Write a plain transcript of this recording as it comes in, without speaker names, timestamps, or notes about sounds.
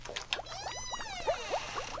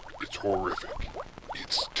horrific.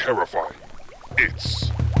 It's terrifying. It's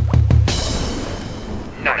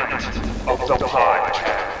Night of the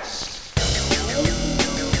Podcast.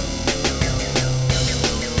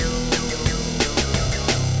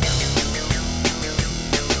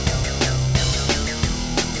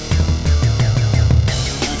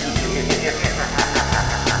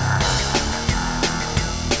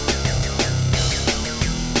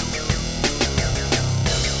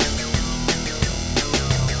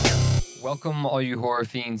 Welcome, all you horror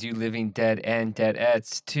fiends, you living dead and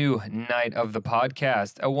deadettes, to Night of the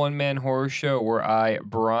Podcast, a one-man horror show where I,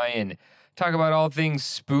 Brian, talk about all things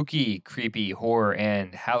spooky, creepy, horror,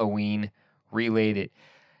 and Halloween-related.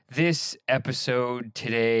 This episode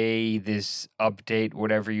today, this update,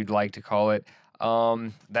 whatever you'd like to call it,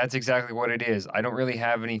 that's exactly what it is. I don't really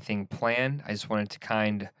have anything planned. I just wanted to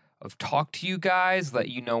kind of talk to you guys, let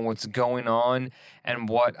you know what's going on, and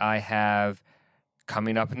what I have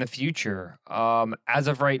coming up in the future. As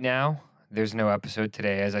of right now, there's no episode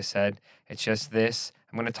today, as I said. It's just this.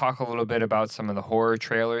 I'm going to talk a little bit about some of the horror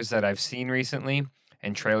trailers that I've seen recently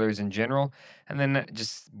and trailers in general, and then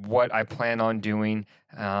just what I plan on doing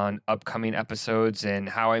on upcoming episodes and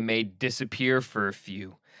how I may disappear for a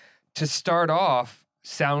few. To start off,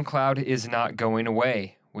 SoundCloud is not going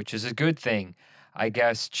away, which is a good thing. I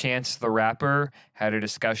guess Chance the Rapper had a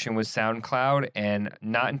discussion with SoundCloud and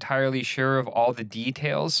not entirely sure of all the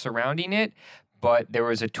details surrounding it, but there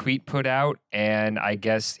was a tweet put out, and I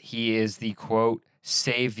guess he is the, quote,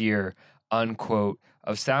 savior, unquote,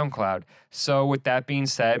 of SoundCloud. So with that being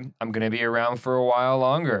said, I'm going to be around for a while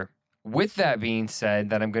longer. With that being said,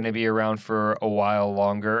 that I'm going to be around for a while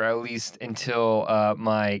longer, at least until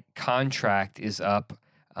my contract is up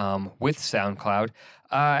with SoundCloud,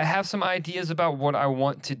 I have some ideas about what I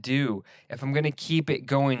want to do. If I'm going to keep it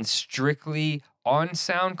going strictly on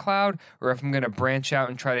SoundCloud, or if I'm going to branch out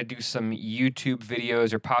and try to do some YouTube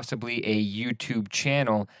videos or possibly a YouTube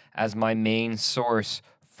channel as my main source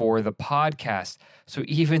for the podcast. So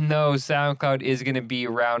even though SoundCloud is going to be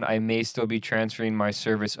around, I may still be transferring my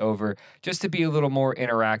service over just to be a little more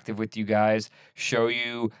interactive with you guys, show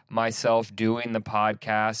you myself doing the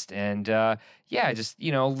podcast, and just,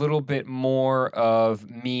 a little bit more of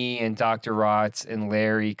me and Dr. Rotz and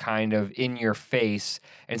Larry kind of in your face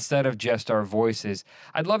instead of just our voices.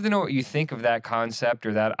 I'd love to know what you think of that concept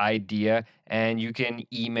or that idea, and you can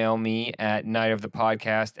email me at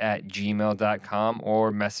nightofthepodcast@gmail.com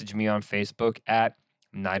or message me on Facebook at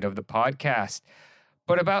Night of the Podcast.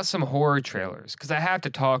 But about some horror trailers, because I have to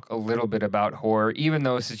talk a little bit about horror, even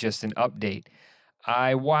though this is just an update.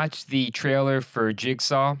 I watched the trailer for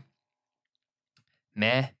Jigsaw.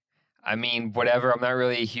 Meh. I mean, whatever. I'm not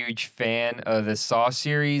really a huge fan of the Saw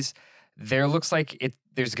series. There looks like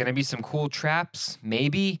there's going to be some cool traps,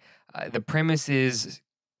 maybe. The premise is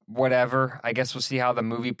whatever. I guess we'll see how the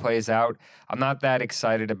movie plays out. I'm not that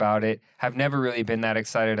excited about it. Have never really been that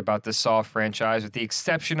excited about the Saw franchise, with the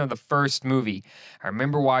exception of the first movie. I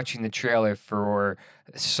remember watching the trailer for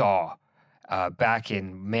Saw back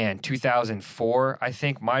in, 2004, I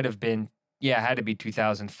think. Might have been, it had to be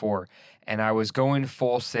 2004. And I was going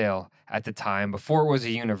Full Sail at the time, before it was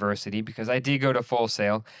a university, because I did go to Full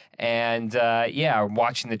Sail. And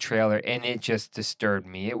watching the trailer, and it just disturbed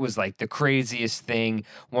me. It was like the craziest thing,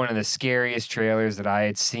 one of the scariest trailers that I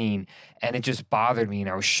had seen. And it just bothered me. And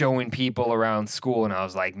I was showing people around school, and I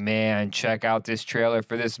was like, man, check out this trailer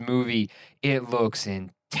for this movie. It looks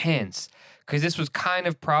intense. Because this was kind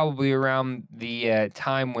of probably around the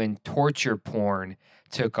time when torture porn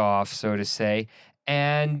took off, so to say.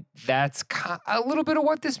 And that's a little bit of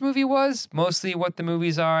what this movie was. Mostly what the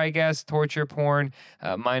movies are, I guess. Torture porn,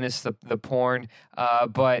 minus the porn.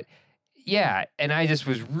 But yeah, and I just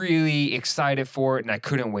was really excited for it, and I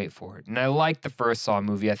couldn't wait for it. And I like the first Saw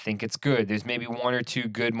movie. I think it's good. There's maybe one or two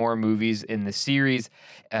good more movies in the series,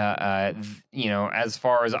 as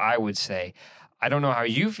far as I would say. I don't know how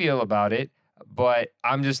you feel about it, but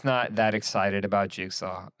I'm just not that excited about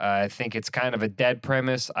Jigsaw. I think it's kind of a dead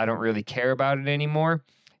premise. I don't really care about it anymore.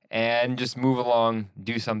 And just move along,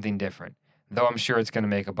 do something different. Though I'm sure it's going to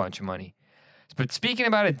make a bunch of money. But speaking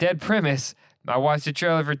about a dead premise, I watched a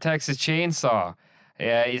trailer for Texas Chainsaw.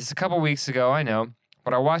 It's a couple weeks ago, I know.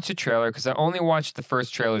 But I watched a trailer because I only watched the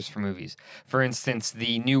first trailers for movies. For instance,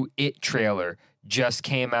 the new It trailer just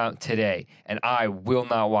came out today, and I will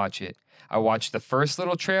not watch it. I watched the first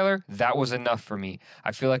little trailer. That was enough for me.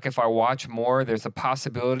 I feel like if I watch more, there's a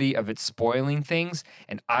possibility of it spoiling things,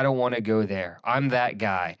 and I don't want to go there. I'm that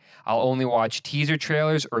guy. I'll only watch teaser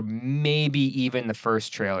trailers or maybe even the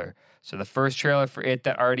first trailer. So the first trailer for It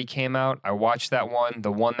that already came out, I watched that one.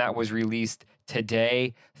 The one that was released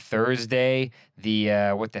today, Thursday,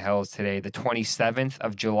 what the hell is today? The 27th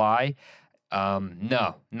of July.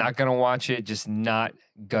 No, not going to watch it. Just not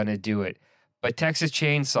going to do it. But Texas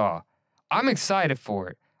Chainsaw, I'm excited for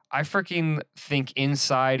it. I freaking think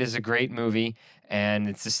Inside is a great movie, and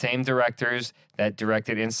it's the same directors that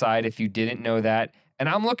directed Inside, if you didn't know that. And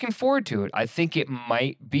I'm looking forward to it. I think it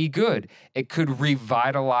might be good. It could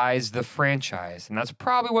revitalize the franchise. And that's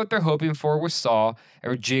probably what they're hoping for with Saw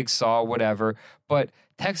or Jigsaw, whatever. But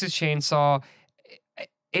Texas Chainsaw,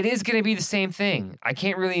 it is going to be the same thing. I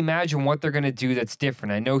can't really imagine what they're going to do that's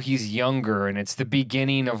different. I know he's younger, and it's the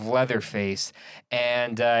beginning of Leatherface.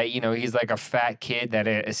 And, he's like a fat kid that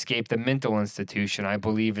escaped a mental institution, I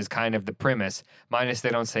believe is kind of the premise. Minus they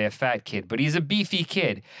don't say a fat kid, but he's a beefy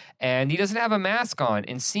kid. And he doesn't have a mask on.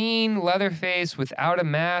 And seeing Leatherface without a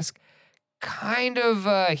mask kind of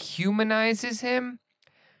humanizes him.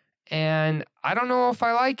 And I don't know if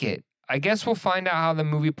I like it. I guess we'll find out how the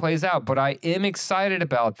movie plays out, but I am excited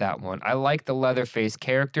about that one. I like the Leatherface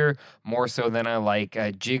character more so than I like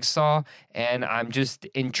Jigsaw, and I'm just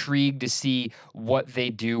intrigued to see what they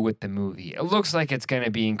do with the movie. It looks like it's going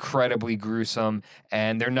to be incredibly gruesome,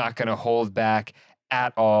 and they're not going to hold back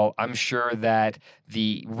at all. I'm sure that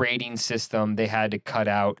the rating system they had to cut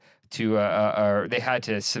out or they had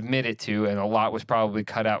to submit it to, and a lot was probably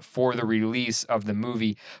cut out for the release of the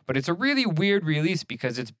movie. But it's a really weird release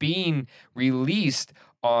because it's being released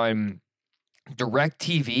on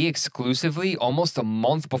DirecTV exclusively almost a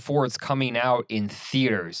month before it's coming out in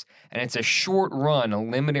theaters. And it's a short run, a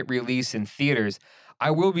limited release in theaters.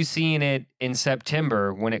 I will be seeing it in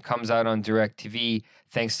September when it comes out on DirecTV,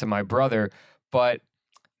 thanks to my brother. But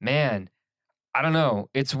man, I don't know.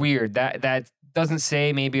 It's weird. That doesn't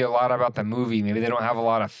say maybe a lot about the movie. Maybe they don't have a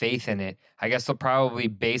lot of faith in it. I guess they'll probably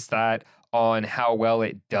base that on how well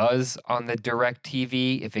it does on the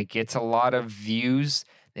DirecTV. If it gets a lot of views,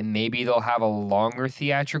 then maybe they'll have a longer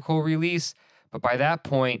theatrical release. But by that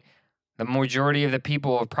point, the majority of the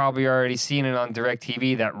people have probably already seen it on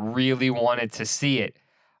DirecTV that really wanted to see it.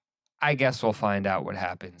 I guess we'll find out what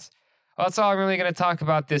happens. Well, that's all I'm really going to talk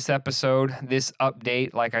about this episode, this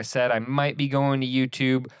update. Like I said, I might be going to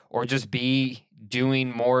YouTube or just be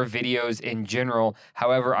doing more videos in general.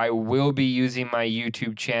 However, I will be using my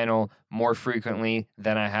YouTube channel more frequently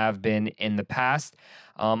than I have been in the past.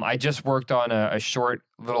 I just worked on a short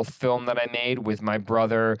little film that I made with my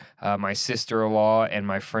brother, my sister-in-law, and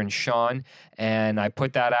my friend Sean, and I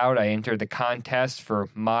put that out. I entered the contest for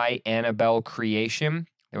my Annabelle creation.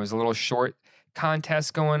 There was a little short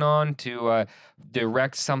contest going on to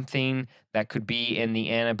direct something that could be in the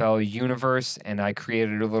Annabelle universe, and I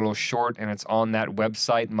created a little short, and it's on that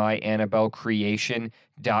website,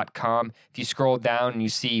 myannabellecreation.com. If you scroll down and you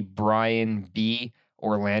see Brian B.,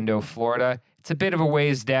 Orlando, Florida, it's a bit of a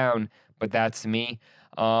ways down, but that's me.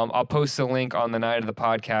 I'll post a link on the Night of the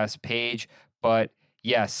Podcast page, but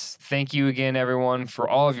yes, thank you again, everyone, for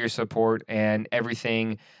all of your support and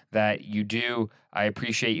everything that you do. I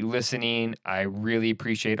appreciate you listening. I really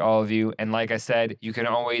appreciate all of you. And like I said, you can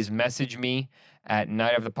always message me at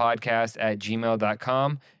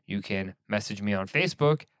nightofthepodcast@gmail.com. You can message me on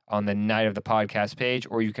Facebook on the Night of the Podcast page,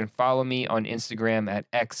 or you can follow me on Instagram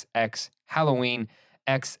at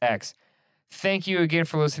xxhalloweenxx. Thank you again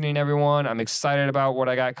for listening, everyone. I'm excited about what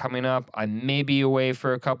I got coming up. I may be away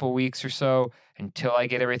for a couple weeks or so until I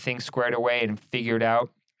get everything squared away and figured out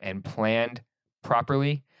and planned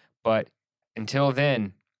properly. But until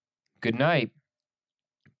then, good night,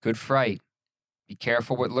 good fright. Be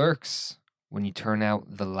careful what lurks when you turn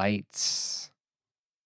out the lights.